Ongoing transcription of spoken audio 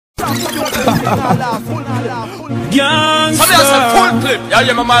Gangsta. Somebody has a full clip.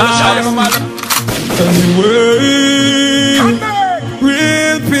 Yeah, my man. Anyway,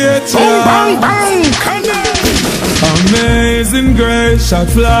 real picture. Amazing grace, shot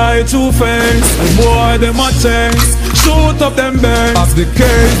fly too fast. The boy them a chase, shoot up them banks. Off the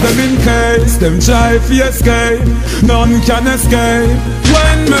case, them in case, them try to escape. None can escape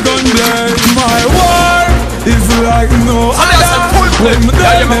when me gun blaze. My war is like no other. When me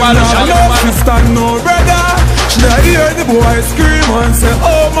done them not love to stand no brother. Should I hear the boy scream and say,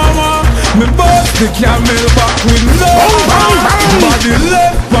 oh mama, me bust the camel back with no honor. Body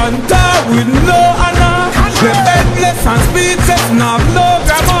left on top with no honor. The headless and speechless, not no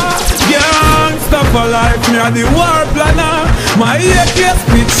grammar. Gangsta for life, me a the war planner. My AK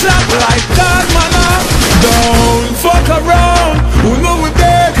spit shot like God manner. Don't fuck around, who know we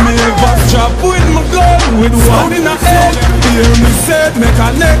dead. Me ever chop with my gun, with one in a head. Hear me said, make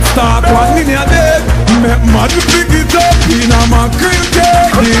a next start, one in a dead. Make mad to pick it up in a mackerel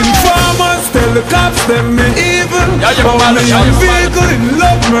cake. The informers tell the cops them me evil. Oh me a vehicle in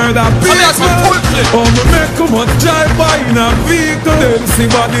love murder people. Oh me make come out drive by in a vehicle. Them see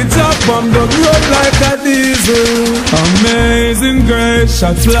body chop on the road like a diesel. Amazing grace,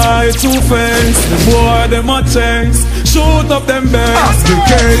 shot fly too fast. The boy them a chase, shoot up them banks. The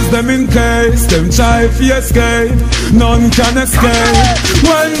case them in case, them try to escape. None can escape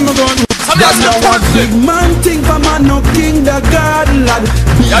when me gun. Big man think for man no king the God lad.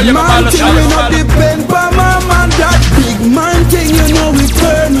 Big man think we no depend for mom and dad. Big man think you know we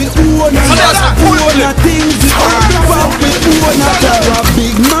turn we own a things we own about we own a job.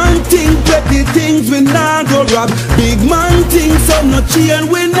 Big man think petty things we nah go rob. Big man think some no chain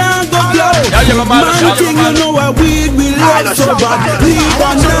we nah go blow. Big man think you know a weed we love so bad. Leave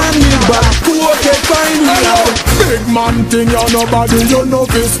a nan me back, okay fine we out. Big man think you nobody you know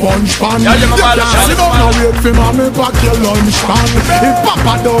fi sponge pan. You can't sit down and wait for mommy pack your lunch pan. If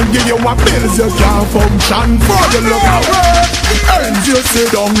papa don't give you a bills you can't function. For you look at work, ends you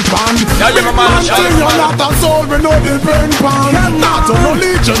sit down pan. Big man think you not a soul we know the pen pan. Not on no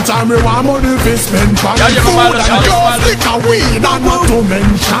legion time we want money fi spend pan. Food and girls, liquor, weed and not to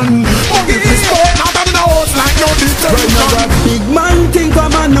mention. Money fi sport not in the house like no detention. Big man think a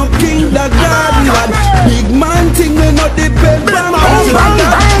man no king the God lad. Big man think we no depend on mom and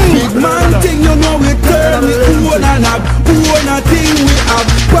dad. Big man think you know we turn we own and have own a thing we have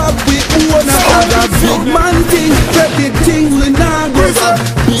pop we own a other. Big man think petty things we nah go grab.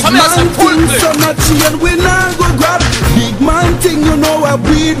 Big man think some not chain we nah go grab. Big man think you know a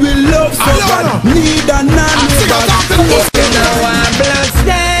weed we love so bad. Need a nan we bad. You know a blood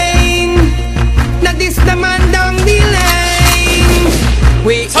stain. Now this the man down the lane.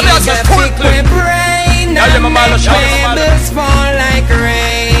 We eat a pick with brain. Now make pebbles fall like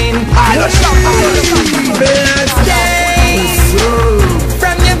rain. Blood stain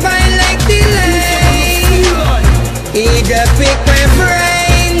from your vine like the lane. Eat a pick with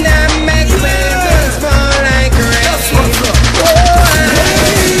brain. Now make pebbles fall like rain.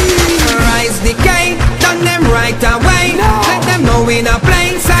 Rise the gate, done them right away. Let them know in a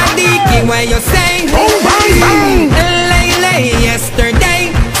place I dig where you say. Lay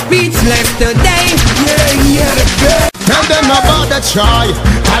yesterday, speechless today. Tell them about the try.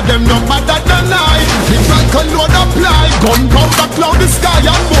 Tell them no better than I. The back load apply. Gunpowder cloud the sky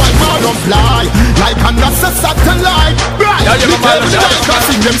and boy man don't fly. Like a NASA satellite. Right. The tell me like I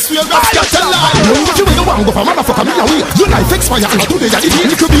sing them swear that satellite. What you will want go for motherfucker me away. Your life expire and today I did.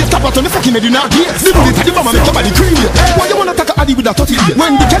 You could be a tapper to the fucking Medina here. The bullet at the mama make your body creamy. Why you wanna take a addy with a 30?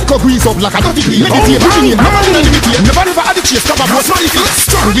 When the ghetto grease up like a 30. Meditate, breathing in, nobody in the meditate. Never add the chase, cover boss money face.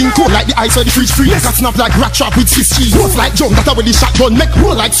 Strong cold like the ice or the fridge free. Yes, I snap like rat trap with Swiss cheese. Both like John, that's how the shotgun make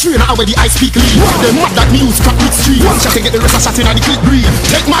roll like strain. How the ice speak lead. One of them mad that news crack with street. One shot and get the rest of shot in the clip breathe.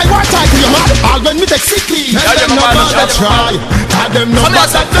 Take my white tie to your mad. All when me take sick leave. Tell them no bother try. Tell them no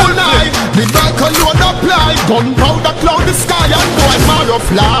bother deny. The back load apply. Gunpowder cloud the sky and boy Mario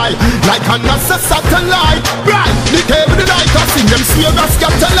fly. Like a NASA satellite. Right, the cable the night I sing them swear as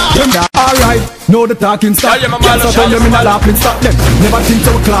satellite. Alright, know the talking stop. Can't stop when you mean a laughing stop them. Never think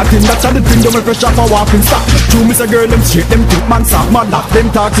so clotting. That's how the thing them fresh off a walking stop. True miss a girl them straight them tip man soft. Man lock them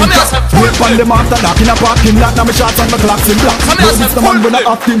talking stop. Wait on them after that in a parking lot. Now me shots on my clocks in black. Don't miss the man when I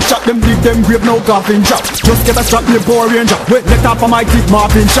often shot them dig them grave no coffin shot. Just get a shot in the Power Ranger. Wait let off of my teeth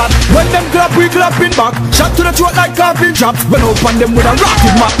Marvin shot. When them clap we clapping back. Shot to the throat like coffin chops. When open them with a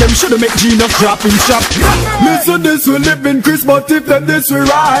rocket map them shoulda make genius dropping shop. Listen this we live living Chris, but if them this we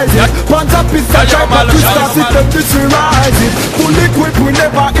rise it. Pants up is a type of Chris, cause if them this we rise it. Full liquid we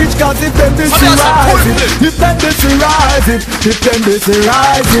never itch, cause if them this we rise it. If them this we rise it. If them this we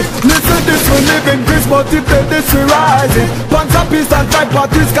rise it. Listen this we living Chris, but if them this we rise it. Pants up is a type of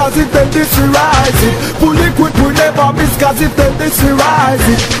Chris, cause if them this we rise it. Full liquid we never miss, cause if them this we rise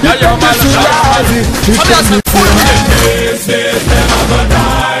it. If them this we rise it. If them this we rise it. Them a go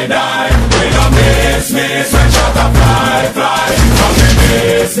die, die. We don't miss, when shot a fly, fly. From the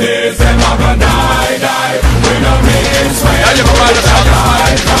miss, them a go die, die. We don't miss, when shot a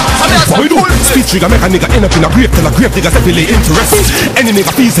fly, fly. What we do? Speed trigger make a nigga end up in a grave. Tell a grave diggers that lay interest. Any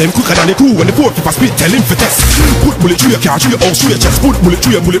nigga feels him quicker than the crew. When the fourth keeper speed, tell him for test. Put bullet through your car, through your house, through your chest. Put bullet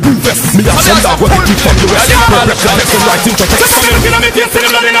through your bulletproof vest. Me a some dog what they keep from the west. Rep the next and right into text. Come looking at me, face in the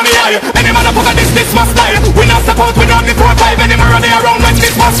blood in my eye. Any motherfucker this must die. We not support, we don't be 4-5. Any more running around when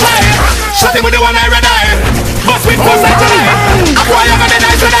this must fly. Shot him with the one I red eye. Bust with force like tonight. I'm why I'm gonna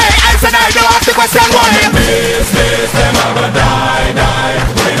die today. I said I don't ask the question why. Miss, them a go die, die.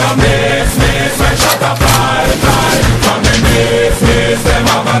 We don't miss, when shot a fly, fly. From the miss, them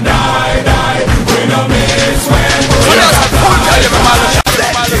a go die, die. We don't miss, when shot a fly, fly.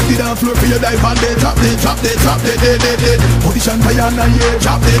 Take it down floor for your dive and they drop, they drop, they drop, they dead. Position fire and yeah,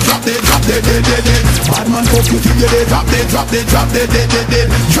 drop, they drop, they drop, they dead. Badman fuck you till you they drop, they drop, they drop, they dead.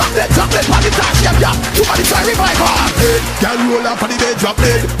 Drop, they pan the touch, yeah. Somebody try revive her. Girl roll up on the bed, drop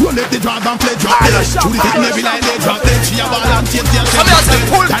dead. Roll up the drag and play drop dead. Shoot it in every line, they drop dead. She a ball and tail, tail, tail.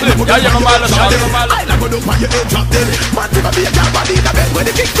 I like go down on your head, drop dead. Man, if I be a girl body in the bed when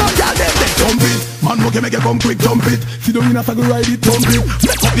the big gun girl dead, they dump it. Man, okay, make it come quick, dump it. Sit down in a saddle, ride it, dump it.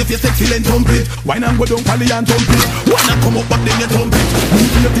 Make up your face, excellent, dump it. Wine and go down, pally and dump it. Wine and come up, but then you dump it.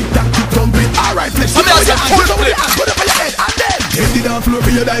 Move your tic-tac, dump it. Alright, let's go down your hand, go down your hand, go down your head, and then take it down floor for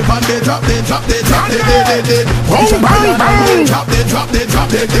your dive and they drop, they drop, they drop, they dead. Drop, they drop, they drop,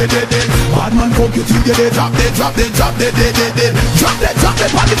 they dead. Badman fuck you till you drop, they drop, they drop, they dead. Drop, they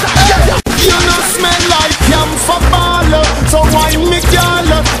pan the top, yeah. You not smell like camphor ball, so wine me girl.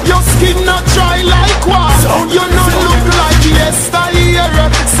 Your skin not dry like wall. You not look like yesteryear.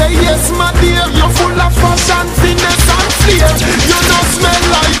 Say yes my dear, you're full of fashion, finesse and flair. You not smell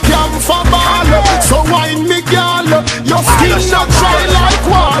like camphor ball, so wine me girl. Your skin not dry like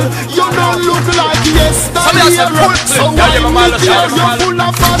wall. You not look like yesteryear. So wine me girl, you're full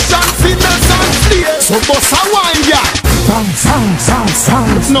of fashion, finesse and flair. So boss a wine girl.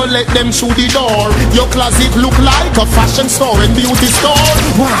 Sound. No let them through the door. Your closet look like a fashion store and beauty store.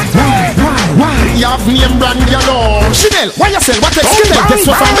 Why? You have name brand galore. Chanel, why you sell what Chanel? Guess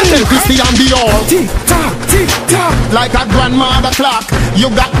what I'm telling Christian Dior. Tick-tock, like a grandmother clock. You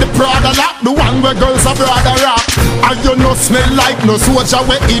got the Prada lock, the one where girls are brother rock. And you no smell like no soldier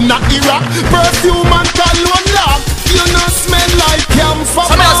we in a Iraq. Perfume and cologne lock. You no smell like camphor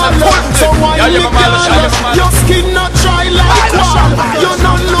ball. So why you girl, your skin not dry like wall. You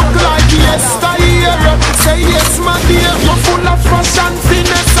no look like yesteryear. Say yes my dear, you're full of fashion,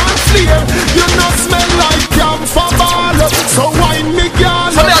 finesse and flair. You no smell like camphor ball. So wine me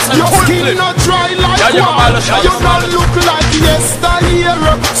girl, your skin not dry like wall. You no look like yesteryear.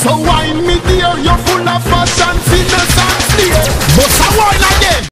 So wine me dear,